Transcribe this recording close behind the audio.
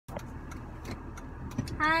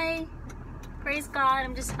Hi, praise God.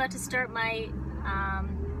 I'm just about to start my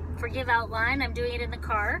Forgive outline. I'm doing it in the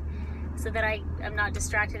car so that I'm not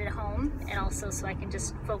distracted at home, and also so I can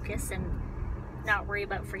just focus and not worry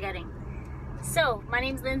about forgetting. So, my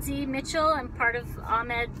name's Lindsay Mitchell. I'm part of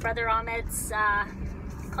Brother Ahmed's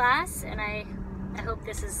class, and I hope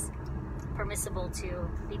this is permissible to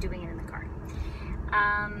be doing it in the car.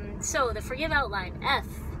 So, the Forgive outline.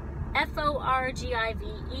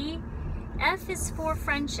 F-O-R-G-I-V-E. F is for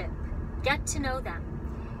friendship. Get to know them.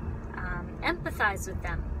 Empathize with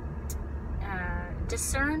them.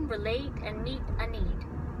 Discern, relate, and meet a need.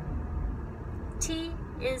 T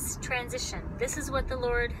is transition. This is what the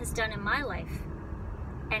Lord has done in my life,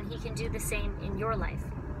 and He can do the same in your life.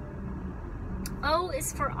 O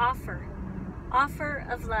is for offer. Offer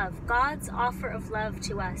of love. God's offer of love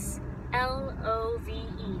to us.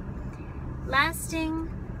 L-O-V-E. Lasting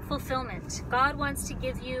fulfillment. God wants to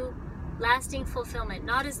give you lasting fulfillment,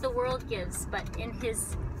 not as the world gives, but in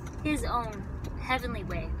His own heavenly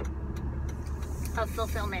way of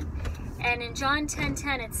fulfillment. And in John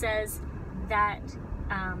 10:10 it says that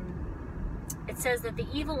the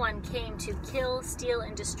evil one came to kill, steal,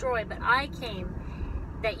 and destroy, but I came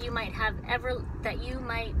that you might have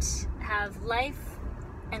life,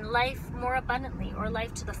 and life more abundantly, or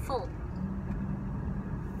life to the full.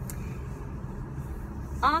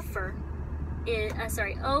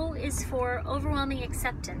 O is for overwhelming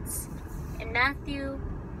acceptance. In Matthew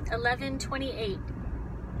 11:28,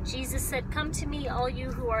 Jesus said, "Come to me, all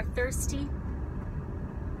you who are thirsty,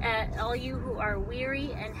 all you who are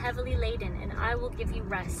weary and heavily laden, and I will give you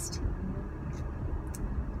rest."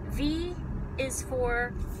 V is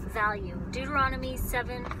for value. Deuteronomy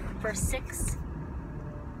 7 verse 6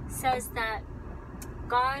 says that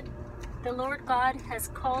the Lord God has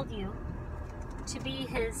called you to be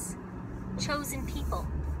His chosen people,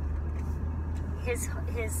 His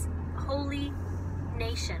holy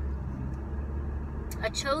nation, a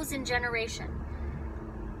chosen generation,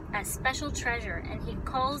 a special treasure, and He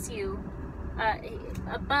calls you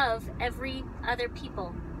above every other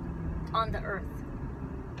people on the earth.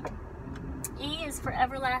 E is for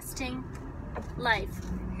everlasting life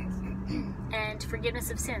and forgiveness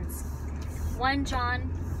of sins. 1 John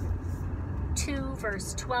 2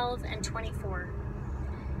 verse 12 and 24.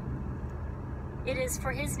 It is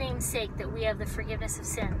for His name's sake that we have the forgiveness of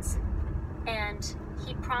sins, and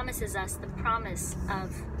He promises us the promise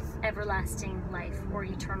of everlasting life or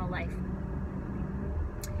eternal life.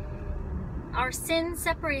 Our sin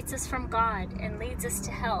separates us from God and leads us to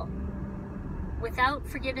hell. Without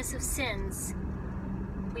forgiveness of sins,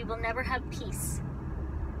 we will never have peace,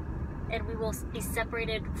 and we will be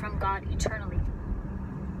separated from God eternally.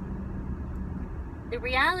 The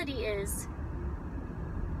reality is,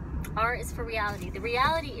 R is for reality. The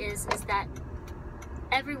reality is that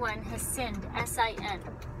everyone has sinned, S-I-N.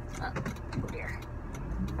 Oh dear.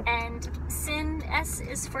 And sin, S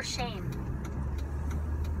is for shame.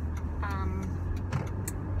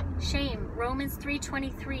 Shame, Romans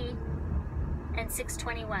 3:23 and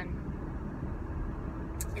 6:21.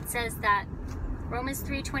 It says that, Romans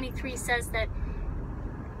 3:23 says that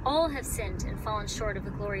all have sinned and fallen short of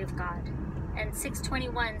the glory of God. And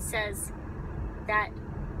 6:21 says that,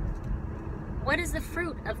 what is the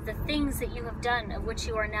fruit of the things that you have done of which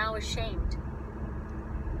you are now ashamed?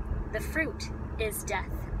 The fruit is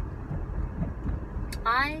death.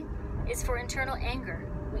 I is for internal anger.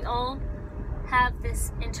 We all have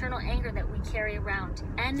this internal anger that we carry around.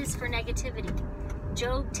 N is for negativity.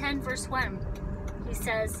 Job 10 verse 1, he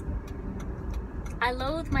says, "I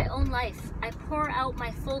loathe my own life. I pour out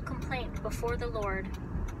my full complaint before the Lord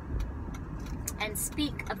and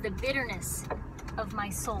speak of the bitterness of my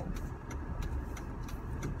soul."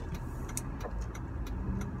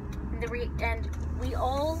 And we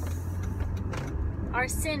all, our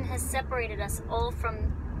sin has separated us all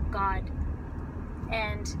from God,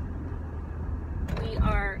 and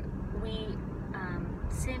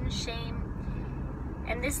sin, shame,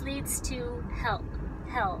 and this leads to hell.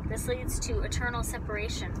 This leads to eternal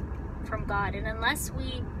separation from God, and unless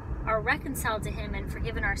we are reconciled to Him and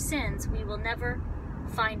forgiven our sins, we will never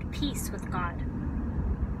find peace with God.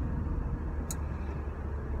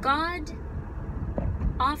 God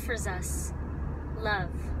offers us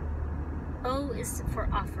love. O is for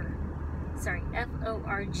offer.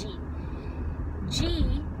 F-O-R-G.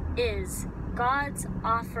 G is God's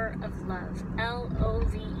offer of love.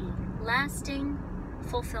 L-O-V-E. Lasting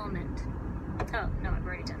fulfillment. Oh, no, I've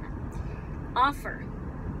already done that. Offer.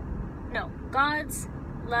 No, God's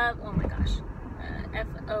love. Oh my gosh.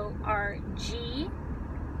 F-O-R-G.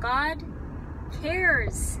 God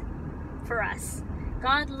cares for us.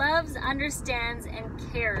 God loves, understands, and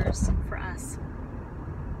cares for us.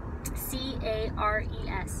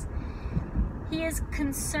 C-A-R-E-S. He is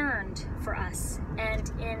concerned for us.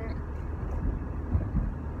 And in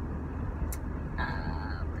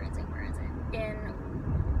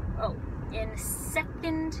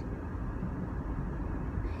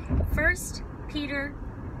First Peter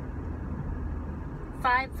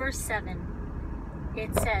 5 verse 7,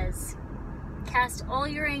 it says, "Cast all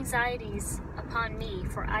your anxieties upon me,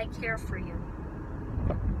 for I care for you."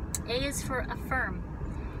 A is for affirm.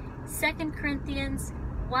 2 Corinthians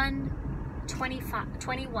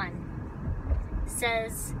 1:21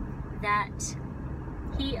 says that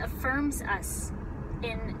he affirms us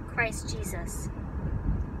in Christ Jesus.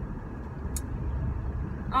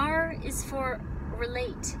 R is for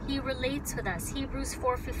relate. He relates with us. Hebrews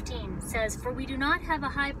 4:15 says, "For we do not have a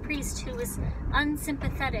high priest who is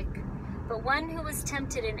unsympathetic, but one who was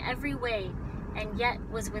tempted in every way and yet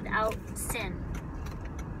was without sin."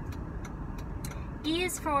 E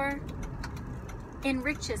is for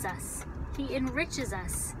enriches us. He enriches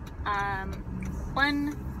us.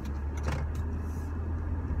 1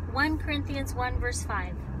 Corinthians 1 verse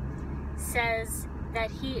 5 says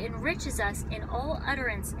that he enriches us in all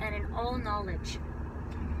utterance and in all knowledge.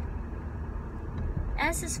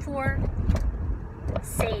 S is for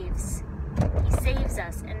saves. He saves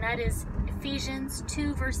us, and that is Ephesians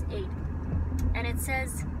 2 verse 8. And it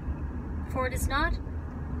says, "For it is not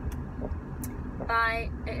by,"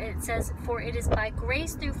 it says, "For it is by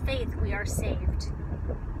grace through faith we are saved."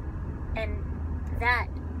 And that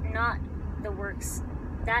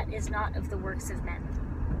is not of the works of men,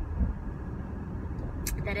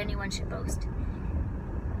 that anyone should boast.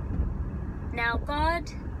 Now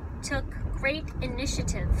God took great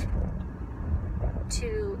initiative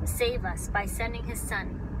to save us by sending his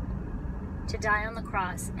son to die on the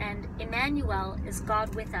cross. And Emmanuel is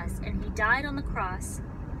God with us, and he died on the cross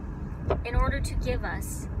in order to give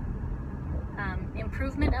us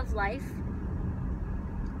improvement of life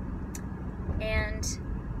and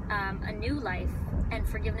a new life and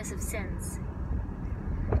forgiveness of sins.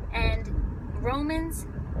 And Romans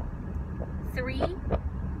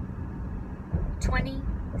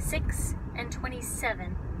 3:26 and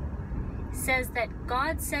 27 says that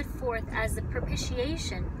God set forth as the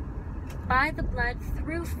propitiation by the blood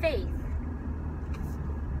through faith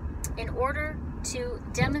in order to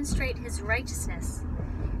demonstrate his righteousness,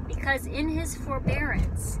 because in his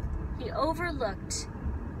forbearance he overlooked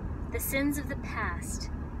the sins of the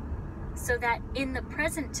past, so that in the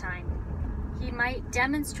present time he might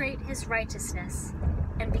demonstrate his righteousness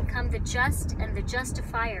and become the just and the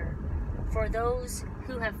justifier for those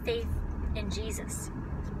who have faith in Jesus.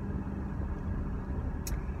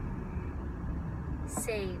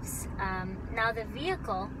 Saves. Now the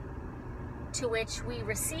vehicle to which we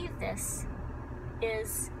receive this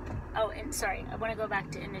is, I want to go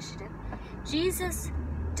back to initiative. Jesus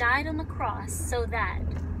died on the cross so that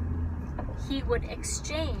he would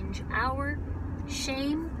exchange our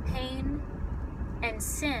shame, pain, and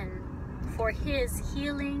sin for his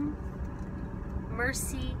healing,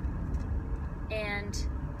 mercy, and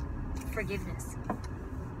forgiveness.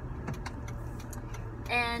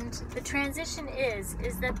 And the transition is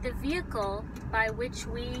that the vehicle by which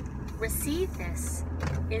we receive this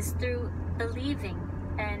is through believing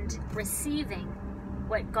and receiving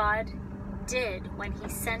what God did when he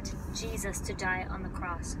sent Jesus to die on the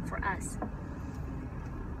cross for us.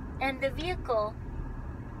 And the vehicle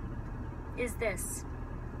is this: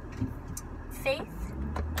 faith,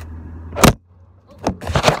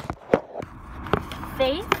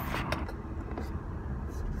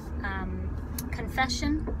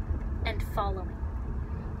 confession, and following.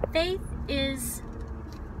 Faith is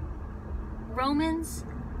Romans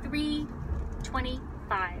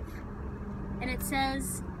 3:25, and it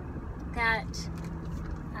says that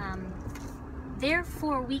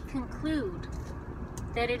therefore we conclude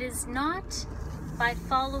that it is not by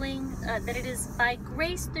following, that it is by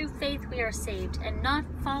grace through faith we are saved, and not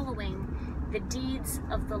following the deeds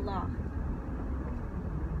of the law.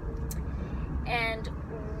 And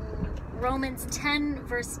Romans 10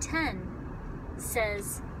 verse 10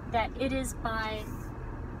 says that it is out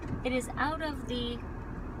of the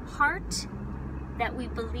heart that we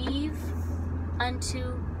believe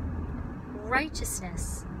unto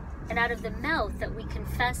righteousness, and out of the mouth that we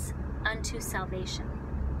confess unto salvation.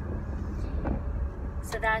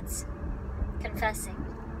 So that's confessing.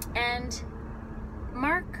 And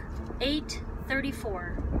Mark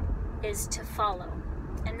 8:34 is to follow.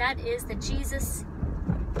 And that is that Jesus,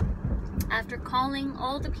 after calling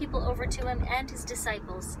all the people over to him and his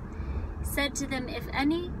disciples, said to them, "If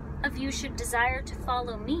any of you should desire to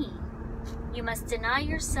follow me, you must deny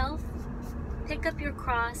yourself, pick up your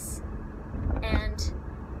cross, and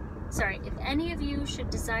if any of you should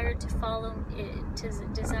desire to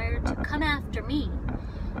come after me,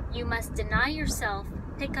 you must deny yourself,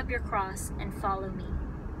 pick up your cross, and follow me.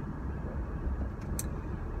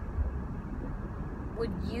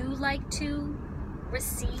 Would you like to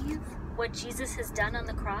receive what Jesus has done on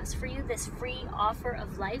the cross for you, this free offer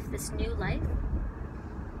of life, this new life?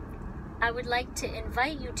 I would like to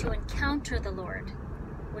invite you to encounter the Lord,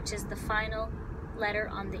 which is the final letter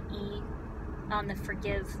on the E on the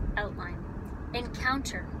Forgive outline.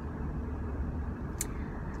 Encounter.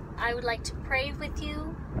 I would like to pray with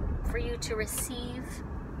you for you to receive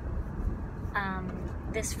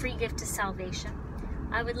this free gift of salvation.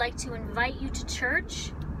 I would like to invite you to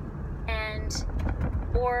church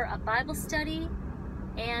or a Bible study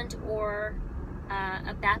or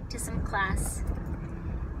a baptism class.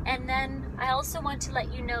 And then I also want to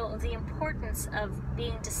let you know of the importance of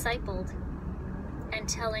being discipled and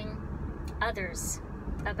telling others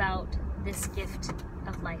about this gift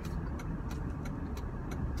of life.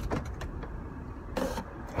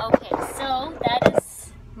 Okay, so that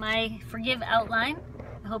is my Forgive outline.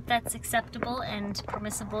 I hope that's acceptable and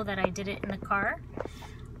permissible that I did it in the car.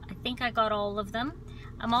 I think I got all of them.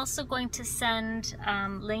 I'm also going to send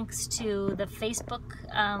links to the Facebook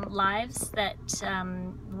lives that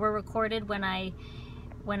were recorded when I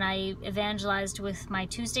evangelized with my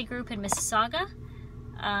Tuesday group in Mississauga,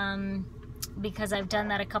 because I've done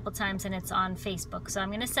that a couple times and it's on Facebook. So I'm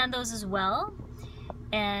going to send those as well.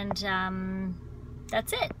 And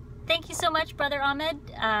that's it. Thank you so much, Brother Ahmed.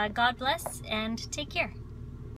 God bless and take care.